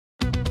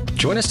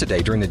Join us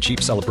today during the Jeep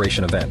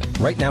Celebration event.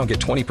 Right now, get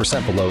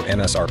 20% below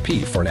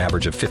MSRP for an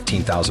average of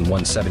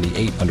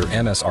 $15,178 under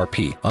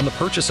MSRP on the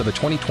purchase of a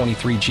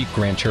 2023 Jeep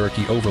Grand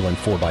Cherokee Overland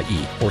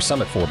 4xE or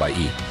Summit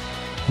 4xE.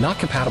 Not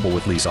compatible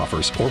with lease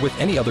offers or with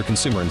any other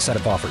consumer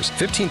incentive offers.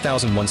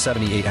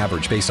 $15,178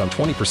 average based on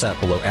 20%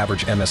 below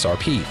average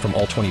MSRP from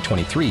all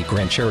 2023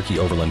 Grand Cherokee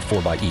Overland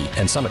 4xE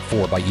and Summit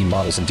 4xE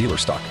models in dealer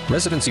stock.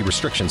 Residency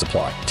restrictions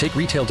apply. Take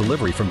retail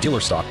delivery from dealer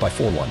stock by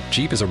 4/1.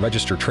 Jeep is a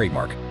registered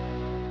trademark.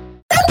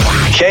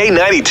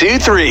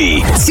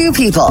 K92-3. Two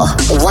people,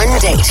 one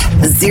date,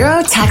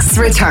 zero texts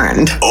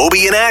returned.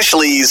 Obie and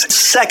Ashley's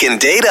second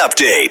date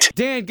update.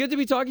 Dan, good to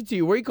be talking to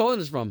you. Where are you calling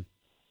us from?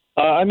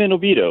 I'm in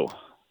Oviedo.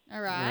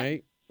 All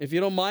right. If you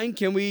don't mind,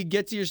 can we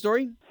get to your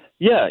story?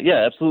 Yeah,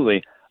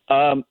 absolutely.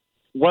 A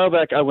while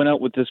back, I went out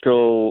with this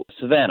girl,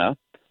 Savannah,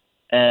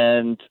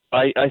 and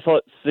I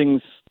thought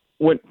things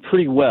went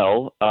pretty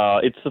well.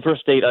 It's the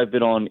first date I've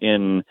been on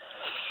in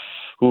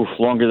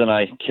longer than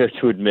I care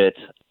to admit.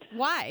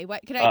 Why?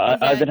 What? Could I?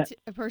 Is that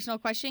a personal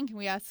question? Can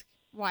we ask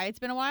why it's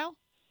been a while?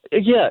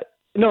 Yeah.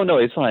 No,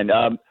 it's fine.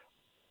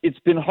 It's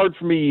been hard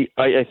for me,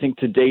 I think,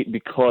 to date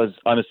because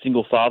I'm a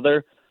single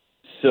father.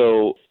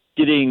 So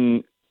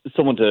getting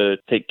someone to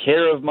take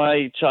care of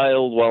my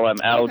child while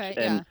I'm out,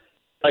 and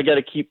I got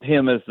to keep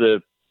him as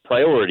the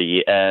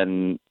priority,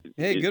 and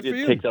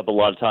it takes up a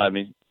lot of time.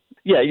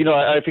 Yeah,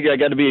 I figure I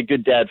got to be a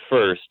good dad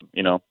first,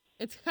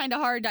 It's kind of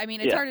hard. I mean,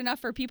 it's hard enough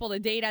for people to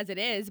date as it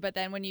is, but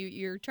then when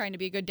you're trying to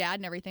be a good dad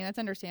and everything, that's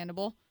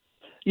understandable.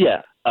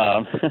 Yeah,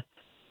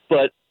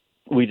 but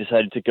we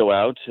decided to go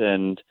out,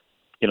 and,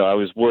 I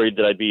was worried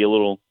that I'd be a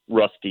little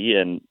rusty,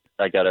 and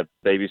I got a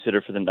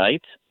babysitter for the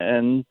night,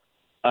 and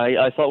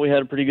I thought we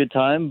had a pretty good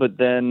time, but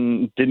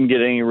then didn't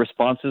get any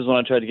responses when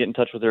I tried to get in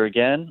touch with her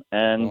again,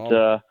 and,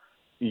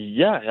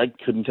 I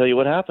couldn't tell you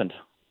what happened.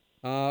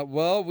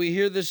 Well, we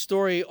hear this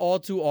story all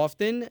too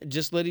often.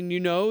 Just letting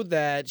you know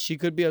that she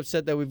could be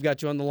upset that we've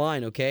got you on the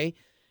line, okay?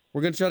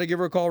 We're going to try to give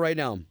her a call right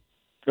now.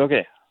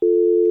 Okay.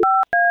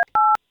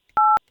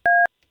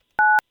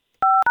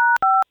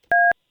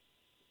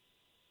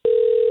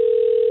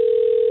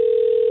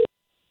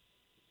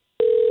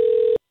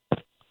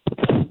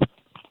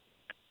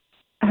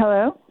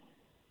 Hello?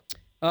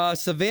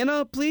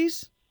 Savannah,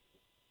 please?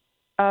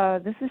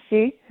 This is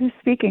she. Who's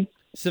speaking?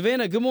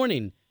 Savannah, good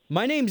morning.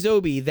 My name's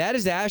Obie. That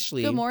is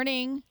Ashley. Good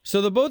morning. So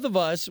the both of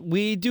us,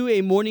 we do a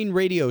morning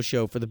radio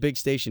show for the big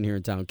station here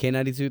in town,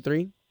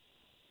 K92.3.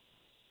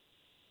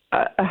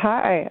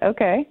 Hi.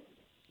 Okay.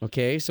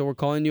 Okay, so we're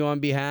calling you on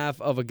behalf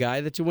of a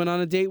guy that you went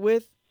on a date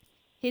with?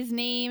 His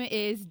name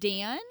is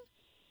Dan.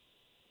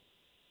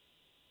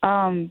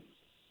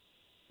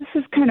 This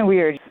is kind of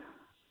weird.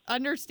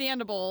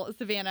 Understandable,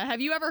 Savannah.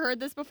 Have you ever heard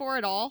this before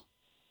at all?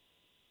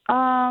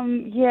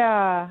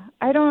 Yeah.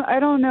 I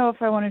don't know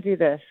if I want to do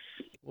this.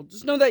 Well,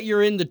 just know that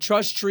you're in the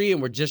trust tree and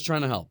we're just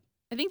trying to help.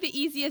 I think the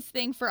easiest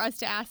thing for us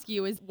to ask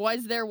you is,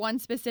 was there one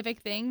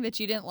specific thing that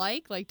you didn't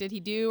like? Like, did he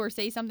do or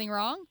say something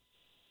wrong?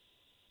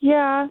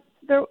 Yeah,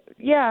 there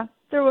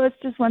was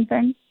just one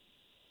thing.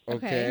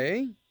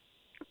 Okay.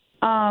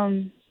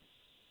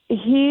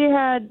 He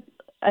had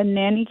a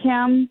nanny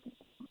cam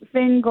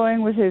thing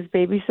going with his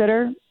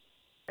babysitter.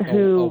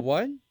 A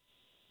what?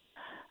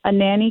 A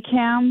nanny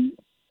cam.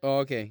 Oh,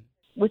 okay.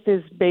 With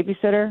his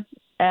babysitter,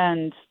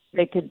 and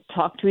they could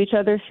talk to each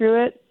other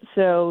through it.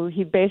 So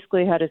he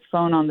basically had his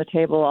phone on the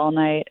table all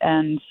night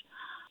and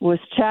was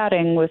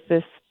chatting with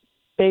this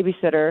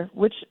babysitter,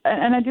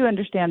 and I do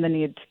understand the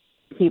need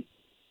to keep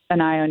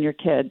an eye on your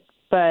kid,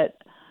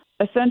 but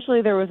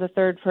essentially there was a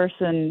third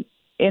person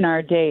in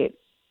our date.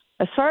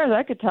 As far as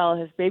I could tell,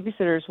 his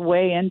babysitter's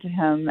way into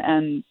him,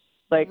 and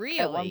Really?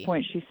 At one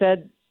point she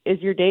said, "Is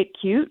your date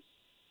cute?"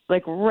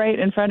 Right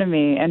in front of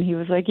me, and he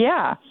was like,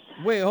 "Yeah."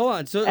 Wait, hold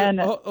on. So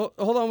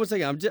hold on one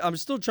second. I'm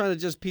still trying to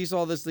just piece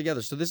all this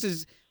together. So this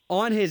is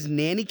on his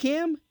nanny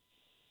cam?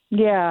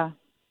 Yeah.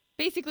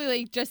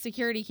 Basically, just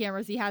security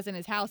cameras he has in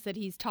his house that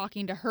he's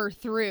talking to her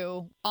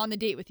through on the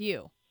date with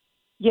you.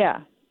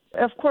 Yeah.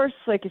 Of course,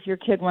 if your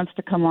kid wants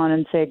to come on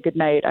and say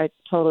goodnight, I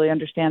totally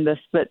understand this,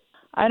 but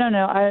I don't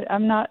know.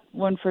 I'm not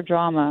one for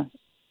drama.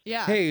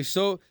 Yeah. Hey,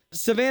 so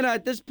Savannah,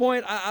 at this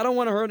point, I don't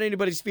want to hurt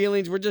anybody's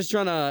feelings. We're just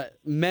trying to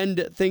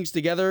mend things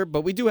together,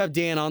 but we do have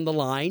Dan on the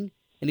line,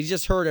 and he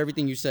just heard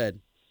everything you said.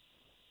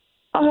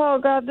 Oh,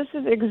 God, this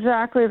is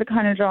exactly the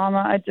kind of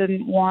drama I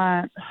didn't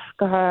want.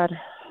 God.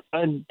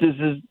 I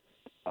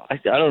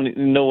don't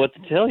even know what to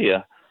tell you.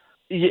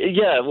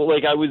 Yeah,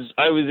 I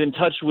was in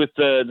touch with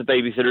the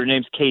babysitter. Her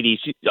name's Katie.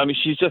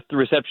 She's just the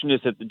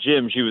receptionist at the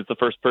gym. She was the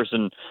first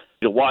person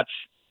to watch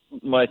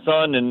my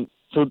son, and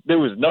so there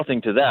was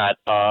nothing to that.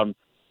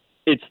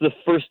 It's the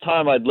first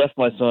time I'd left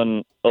my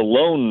son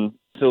alone,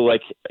 so I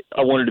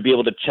wanted to be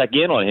able to check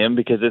in on him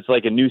because it's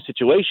a new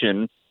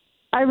situation.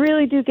 I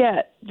really do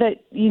get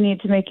that you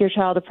need to make your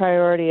child a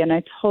priority, and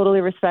I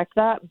totally respect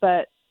that,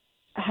 but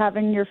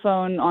having your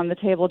phone on the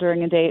table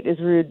during a date is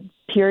rude,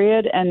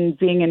 period, and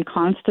being in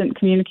constant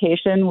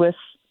communication with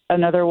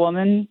another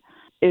woman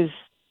is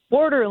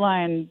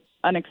borderline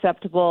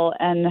unacceptable.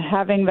 And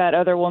having that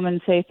other woman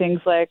say things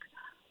like,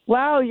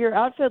 wow, your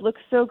outfit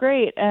looks so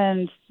great,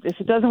 and if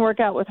it doesn't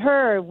work out with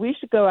her, we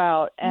should go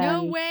out. And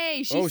No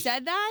way. She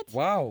said that?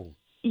 Wow.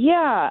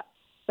 yeah,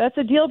 that's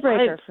a deal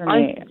breaker for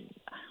me.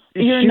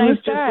 You're a she nice was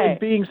just guy. like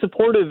being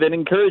supportive and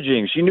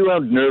encouraging. She knew how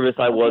nervous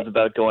I was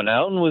about going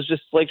out and was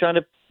just like trying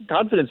to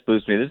confidence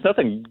boost me. There's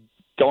nothing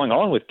going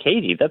on with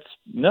Katie.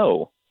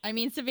 No. I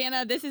mean,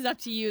 Savannah, this is up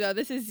to you, though.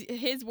 This is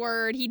his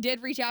word. He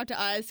did reach out to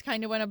us,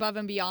 kind of went above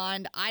and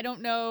beyond. I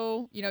don't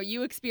know,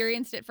 you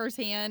experienced it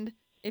firsthand.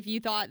 If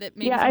you thought that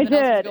maybe something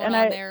else was going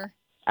on there.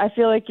 I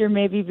feel like you're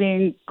maybe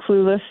being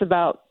clueless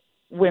about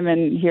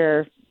women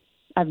here.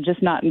 I'm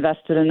just not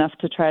invested enough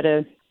to try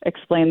to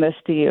explain this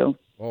to you.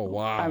 Oh,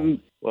 wow.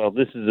 Well,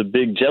 this is a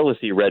big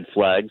jealousy red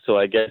flag, so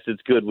I guess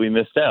it's good we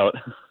missed out.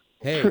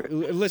 Hey,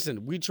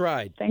 listen, we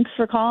tried. Thanks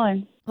for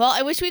calling. Well,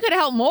 I wish we could have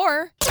helped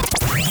more.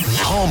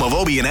 Home of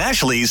Obie and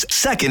Ashley's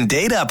second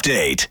date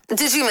update.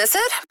 Did you miss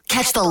it?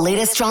 Catch the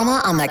latest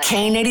drama on the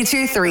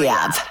K82-3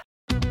 app.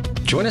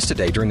 Join us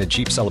today during the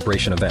Jeep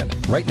Celebration event.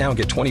 Right now,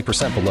 get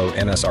 20% below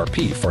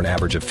MSRP for an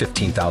average of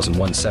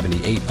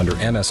 $15,178 under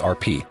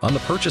MSRP on the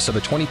purchase of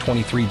a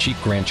 2023 Jeep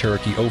Grand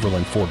Cherokee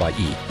Overland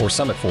 4xE or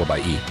Summit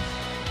 4xE.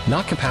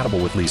 Not compatible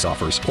with lease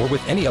offers or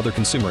with any other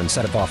consumer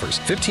incentive offers.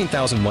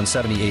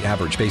 $15,178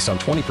 average based on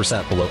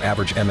 20% below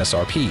average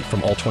MSRP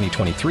from all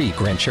 2023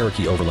 Grand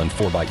Cherokee Overland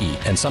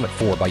 4xE and Summit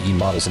 4xE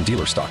models in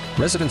dealer stock.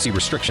 Residency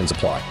restrictions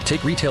apply.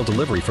 Take retail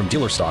delivery from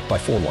dealer stock by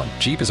 4/1.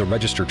 Jeep is a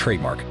registered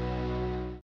trademark.